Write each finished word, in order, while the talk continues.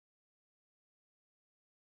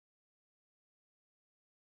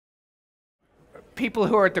People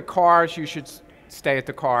who are at the cars, you should stay at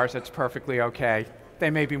the cars. That's perfectly okay. They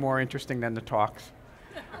may be more interesting than the talks.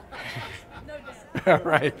 No doubt.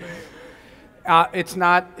 Right. It's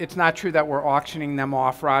not true that we're auctioning them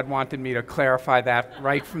off. Rod wanted me to clarify that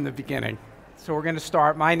right from the beginning. So we're going to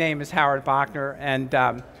start. My name is Howard Bauchner, and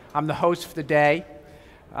I'm the host for the day.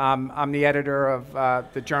 I'm the editor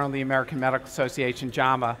of the Journal of the American Medical Association,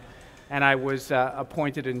 JAMA, and I was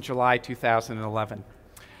appointed in July 2011.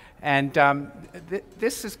 And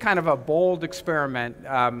this is kind of a bold experiment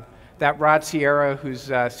that Rod Sierra,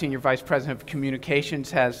 who's Senior Vice President of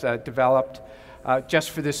Communications, has developed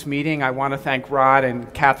just for this meeting. I want to thank Rod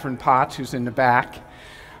and Catherine Potts, who's in the back.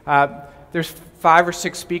 There's 5 or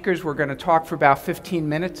 6 speakers. We're going to talk for about 15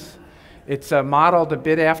 minutes. It's modeled a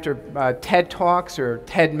bit after TED Talks or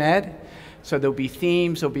TED Med. So there'll be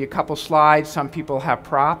themes, there'll be a couple slides, some people have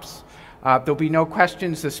props. There'll be no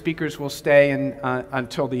questions. The speakers will stay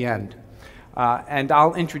until the end. And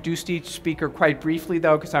I'll introduce each speaker quite briefly,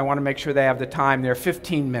 though, because I want to make sure they have the time. They're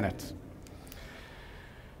 15 minutes.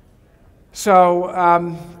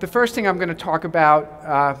 So the first thing I'm going to talk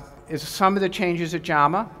about is some of the changes at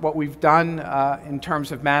JAMA, what we've done in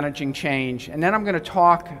terms of managing change. And then I'm going to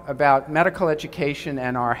talk about medical education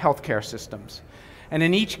and our healthcare systems. And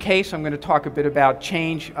in each case, I'm going to talk a bit about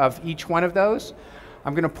change of each one of those.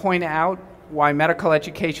 I'm going to point out why medical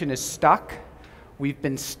education is stuck. We've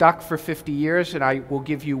been stuck for 50 years, and I will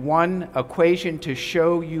give you one equation to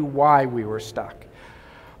show you why we were stuck.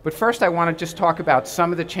 But first, I want to just talk about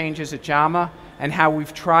some of the changes at JAMA and how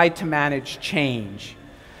we've tried to manage change.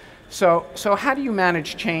 So how do you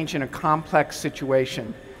manage change in a complex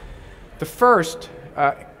situation? The first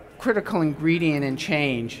critical ingredient in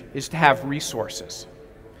change is to have resources.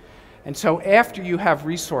 And so after you have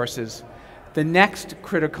resources, the next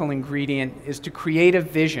critical ingredient is to create a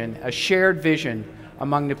vision, a shared vision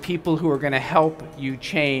among the people who are going to help you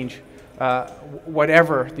change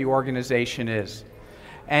whatever the organization is.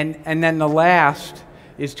 And then the last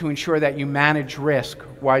is to ensure that you manage risk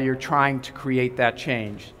while you're trying to create that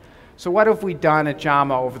change. So what have we done at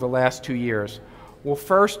JAMA over the last 2 years? Well,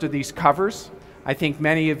 first are these covers. I think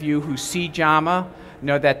many of you who see JAMA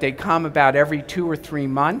know that they come about every 2 or 3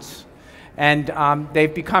 months. And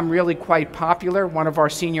they've become really quite popular. One of our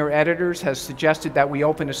senior editors has suggested that we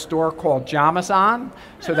open a store called JAMAZON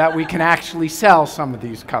so that we can actually sell some of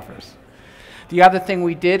these covers. The other thing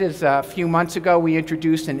we did is a few months ago we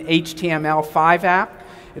introduced an HTML5 app.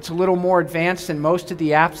 It's a little more advanced than most of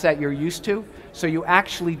the apps that you're used to, so you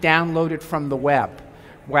actually download it from the web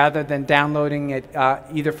rather than downloading it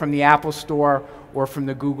either from the Apple Store or from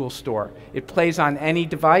the Google Store. It plays on any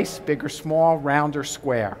device, big or small, round or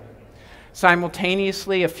square.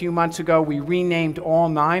 Simultaneously, a few months ago, we renamed all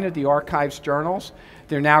 9 of the archives journals.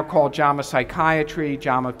 They're now called JAMA Psychiatry,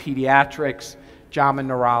 JAMA Pediatrics, JAMA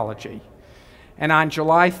Neurology. And on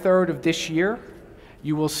July 3rd of this year,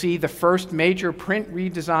 you will see the first major print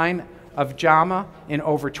redesign of JAMA in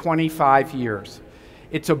over 25 years.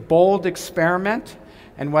 It's a bold experiment,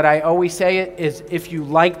 and what I always say is if you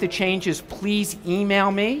like the changes, please email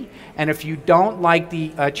me, and if you don't like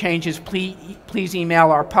the changes, please email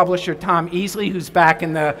our publisher, Tom Easley, who's back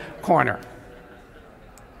in the corner.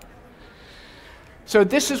 So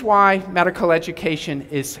this is why medical education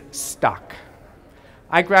is stuck.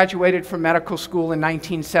 I graduated from medical school in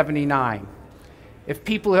 1979. If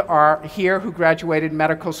people are here who graduated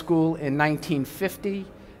medical school in 1950,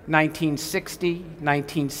 1960,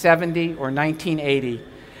 1970, or 1980,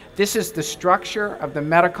 this is the structure of the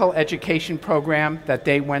medical education program that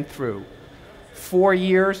they went through. 4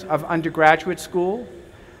 years of undergraduate school,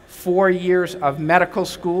 4 years of medical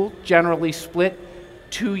school, generally split,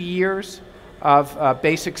 2 years of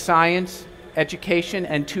basic science education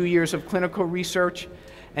and 2 years of clinical research,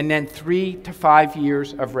 and then 3 to 5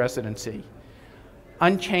 years of residency.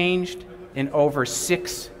 Unchanged in over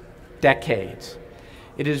 6 decades.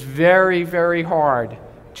 It is very, very hard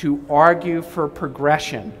to argue for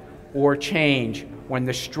progression or change when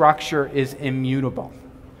the structure is immutable.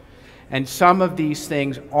 And some of these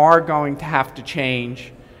things are going to have to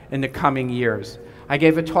change in the coming years. I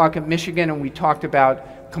gave a talk at Michigan and we talked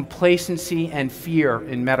about complacency and fear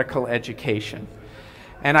in medical education.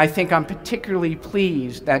 And I think I'm particularly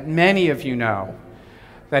pleased that many of you know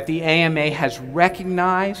that the AMA has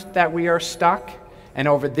recognized that we are stuck, and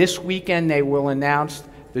over this weekend they will announce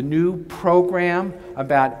the new program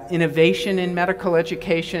about innovation in medical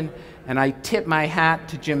education, and I tip my hat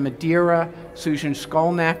to Jim Madeira, Susan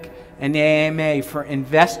Skolnick, and the AMA for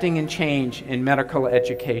investing in change in medical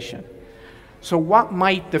education. So what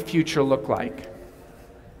might the future look like?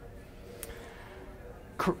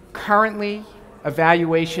 Currently,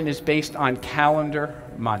 evaluation is based on calendar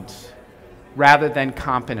months rather than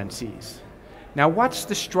competencies. Now, what's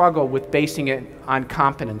the struggle with basing it on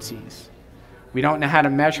competencies? We don't know how to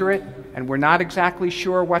measure it, and we're not exactly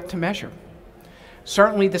sure what to measure.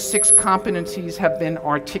 Certainly, the 6 competencies have been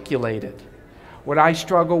articulated. What I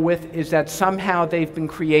struggle with is that somehow they've been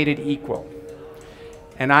created equal.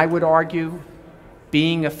 And I would argue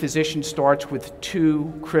being a physician starts with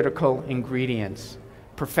 2 critical ingredients: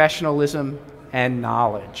 professionalism and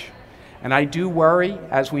knowledge. And I do worry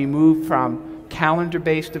as we move from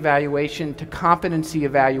calendar-based evaluation to competency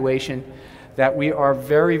evaluation that we are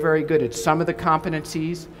very, very good at some of the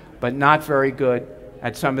competencies, but not very good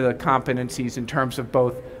at some of the competencies in terms of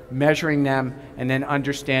both measuring them and then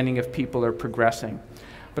understanding if people are progressing.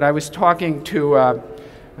 But I was talking to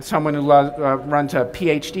someone who runs a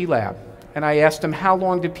PhD lab, and I asked him, how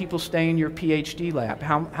long do people stay in your PhD lab?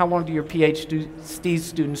 How long do your PhD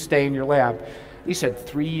students stay in your lab? He said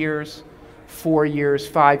 3 years, 4 years,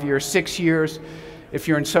 5 years, 6 years. If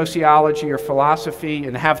you're in sociology or philosophy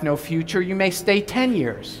and have no future, you may stay 10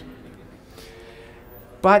 years.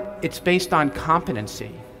 But it's based on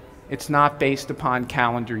competency. It's not based upon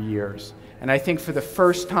calendar years. And I think for the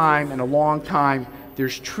first time in a long time,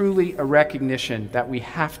 there's truly a recognition that we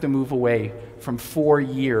have to move away from 4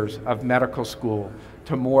 years of medical school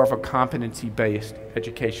to more of a competency-based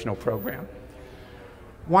educational program.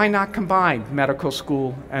 Why not combine medical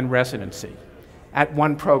school and residency at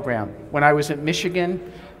one program? When I was at Michigan,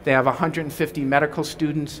 they have 150 medical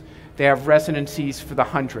students. They have residencies for the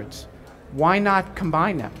hundreds. Why not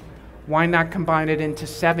combine them? Why not combine it into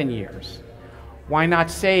 7 years? Why not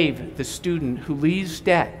save the student who leaves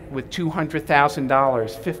debt with $200,000,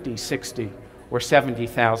 $50,000, $60,000, or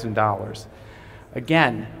 $70,000?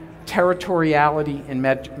 Again, territoriality in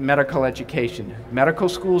medical education. Medical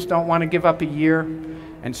schools don't want to give up a year,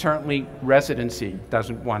 and certainly residency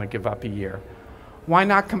doesn't want to give up a year. Why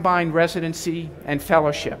not combine residency and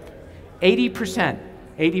fellowship?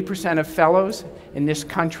 80% of fellows in this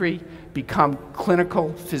country become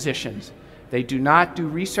clinical physicians. They do not do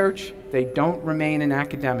research, they don't remain in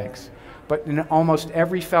academics. But in almost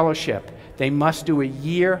every fellowship, they must do a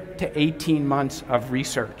year to 18 months of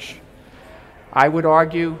research. I would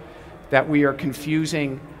argue that we are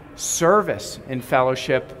confusing service in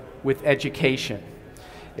fellowship with education.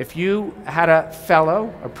 If you had a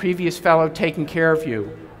fellow, a previous fellow taking care of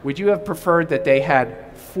you, would you have preferred that they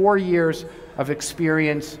had 4 years of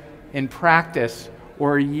experience in practice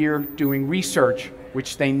or a year doing research,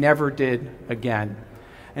 which they never did again?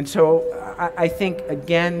 And so I think,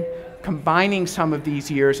 again, combining some of these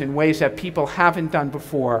years in ways that people haven't done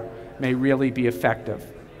before may really be effective.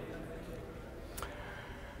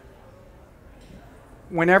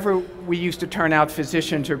 Whenever we used to turn out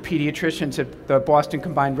physicians or pediatricians at the Boston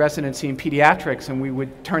Combined Residency in Pediatrics, and we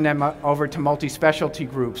would turn them over to multi-specialty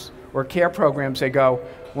groups or care programs, they go,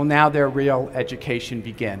 well, now their real education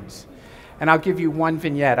begins. And I'll give you one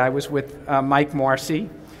vignette. I was with Mike Marcy,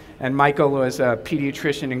 and Michael was a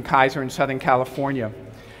pediatrician in Kaiser in Southern California.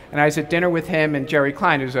 And I was at dinner with him and Jerry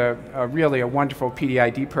Klein, who's really a wonderful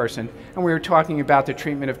PDID person, and we were talking about the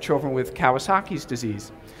treatment of children with Kawasaki's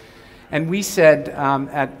disease. And we said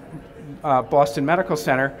at Boston Medical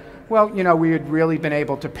Center, well, you know, we had really been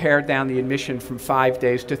able to pare down the admission from 5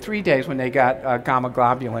 days to 3 days when they got gamma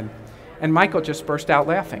globulin. And Michael just burst out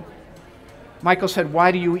laughing. Michael said,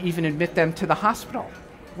 why do you even admit them to the hospital?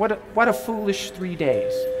 What a foolish 3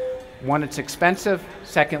 days. One, it's expensive.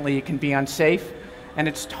 Secondly, it can be unsafe. And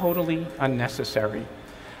it's totally unnecessary.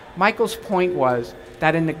 Michael's point was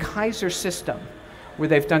that in the Kaiser system, where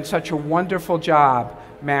they've done such a wonderful job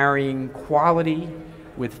marrying quality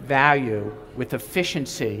with value, with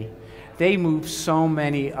efficiency, they move so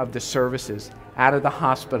many of the services out of the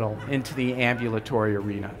hospital into the ambulatory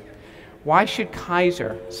arena. Why should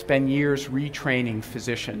Kaiser spend years retraining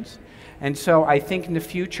physicians? And so I think in the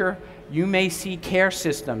future, you may see care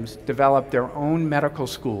systems develop their own medical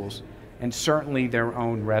schools and certainly their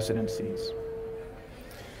own residencies.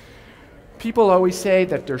 People always say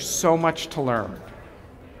that there's so much to learn,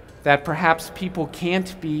 that perhaps people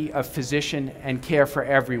can't be a physician and care for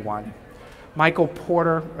everyone. Michael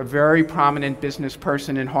Porter, a very prominent business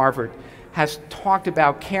person in Harvard, has talked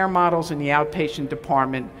about care models in the outpatient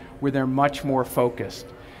department where they're much more focused,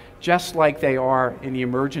 just like they are in the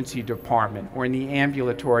emergency department or in the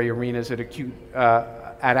ambulatory arenas at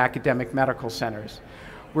academic medical centers,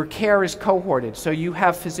 where care is cohorted. So you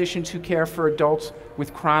have physicians who care for adults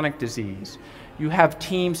with chronic disease. You have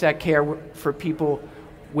teams that care for people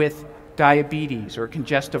with diabetes or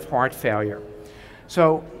congestive heart failure.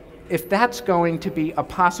 So if that's going to be a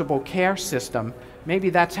possible care system, maybe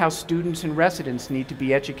that's how students and residents need to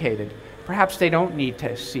be educated. Perhaps they don't need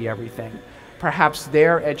to see everything. Perhaps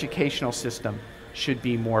their educational system should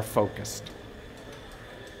be more focused.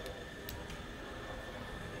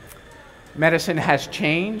 Medicine has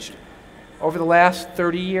changed over the last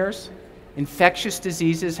 30 years. Infectious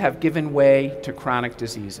diseases have given way to chronic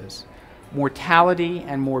diseases. Mortality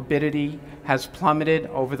and morbidity has plummeted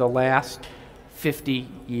over the last 50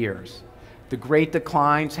 years. The great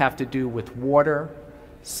declines have to do with water,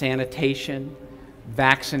 sanitation,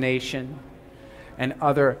 vaccination, and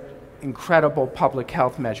other incredible public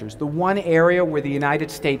health measures. The one area where the United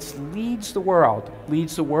States leads the world,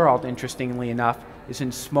 interestingly enough, is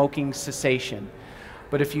in smoking cessation.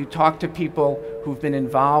 But if you talk to people who've been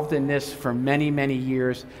involved in this for many, many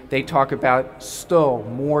years, they talk about still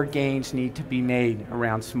more gains need to be made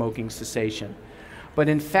around smoking cessation. But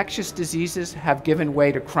infectious diseases have given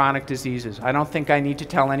way to chronic diseases. I don't think I need to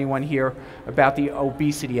tell anyone here about the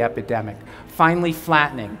obesity epidemic, finally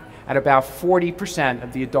flattening at about 40%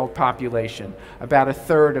 of the adult population, about a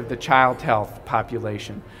third of the child health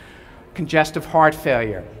population. Congestive heart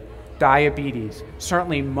failure, diabetes,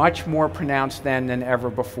 certainly much more pronounced then than ever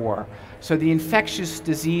before. So the infectious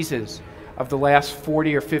diseases of the last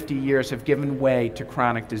 40 or 50 years have given way to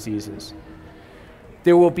chronic diseases.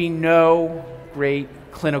 There will be no great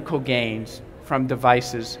clinical gains from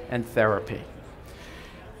devices and therapy.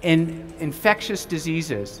 In infectious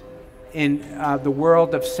diseases, in the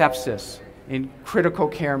world of sepsis, in critical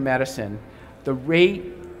care medicine, the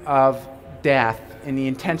rate of death in the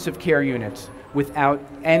intensive care units without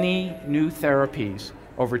any new therapies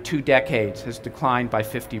over 2 decades has declined by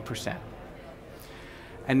 50%.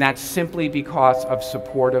 And that's simply because of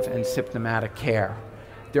supportive and symptomatic care.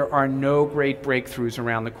 There are no great breakthroughs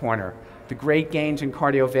around the corner. The great gains in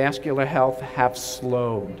cardiovascular health have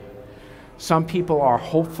slowed. Some people are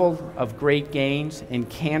hopeful of great gains in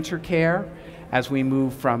cancer care as we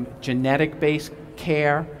move from genetic-based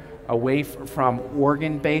care away from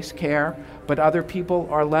organ-based care, but other people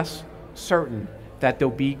are less certain that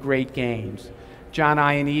there'll be great gains. John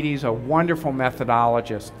Ioannidis, a wonderful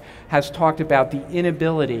methodologist, has talked about the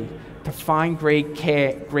inability to find great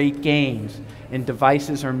gains in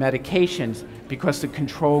devices or medications because the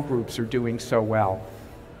control groups are doing so well.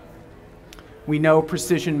 We know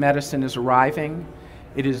precision medicine is arriving.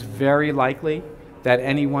 It is very likely that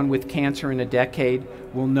anyone with cancer in a decade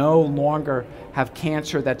will no longer have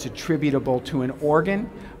cancer that's attributable to an organ,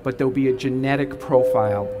 but there'll be a genetic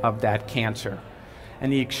profile of that cancer.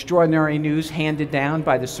 And the extraordinary news handed down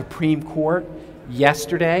by the Supreme Court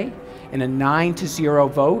yesterday in a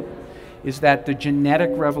 9-0 vote is that the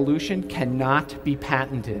genetic revolution cannot be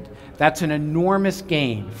patented. That's an enormous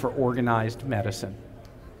gain for organized medicine.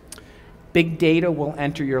 Big data will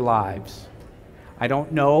enter your lives. I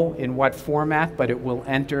don't know in what format, but it will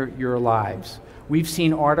enter your lives. We've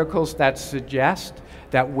seen articles that suggest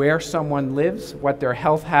that where someone lives, what their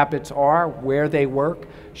health habits are, where they work,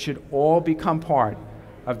 should all become part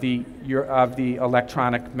of the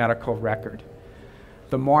electronic medical record.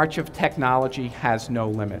 The march of technology has no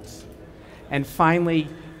limits. And finally,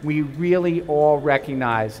 we really all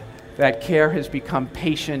recognize that care has become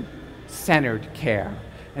patient-centered care.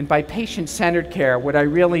 And by patient-centered care, what I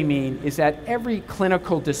really mean is that every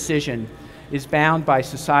clinical decision is bound by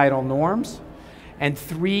societal norms and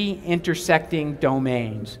 3 intersecting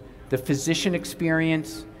domains: the physician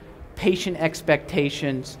experience, patient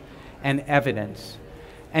expectations, and evidence.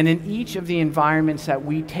 And in each of the environments that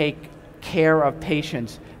we take care of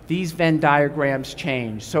patients, these Venn diagrams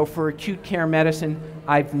change. So for acute care medicine,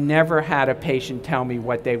 I've never had a patient tell me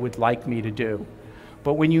what they would like me to do.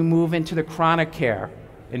 But when you move into the chronic care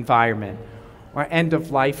environment or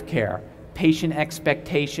end-of-life care, patient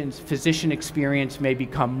expectations, physician experience may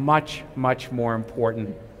become much, much more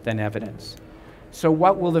important than evidence. So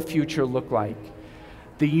what will the future look like?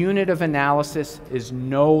 The unit of analysis is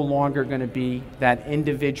no longer going to be that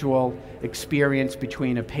individual experience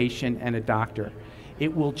between a patient and a doctor.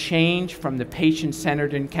 It will change from the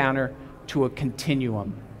patient-centered encounter to a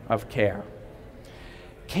continuum of care.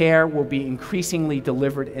 Care will be increasingly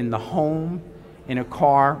delivered in the home, in a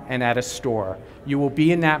car, and at a store. You will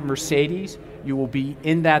be in that Mercedes, you will be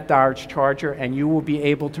in that Dodge Charger, and you will be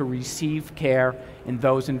able to receive care in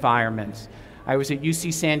those environments. I was at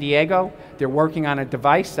UC San Diego. They're working on a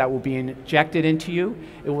device that will be injected into you.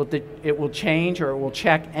 It will change, or it will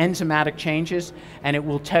check enzymatic changes, and it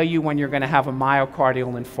will tell you when you're going to have a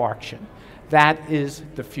myocardial infarction. That is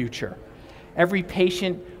the future. Every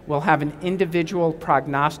patient will have an individual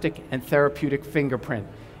prognostic and therapeutic fingerprint.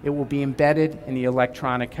 It will be embedded in the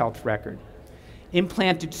electronic health record.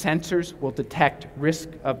 Implanted sensors will detect risk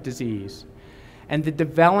of disease. And the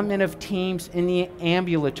development of teams in the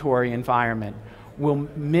ambulatory environment will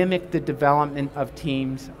mimic the development of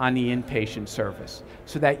teams on the inpatient service.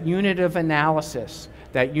 So that unit of analysis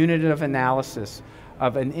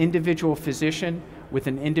of an individual physician with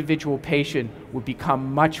an individual patient will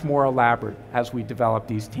become much more elaborate as we develop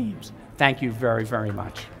these teams. Thank you very, very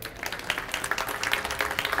much.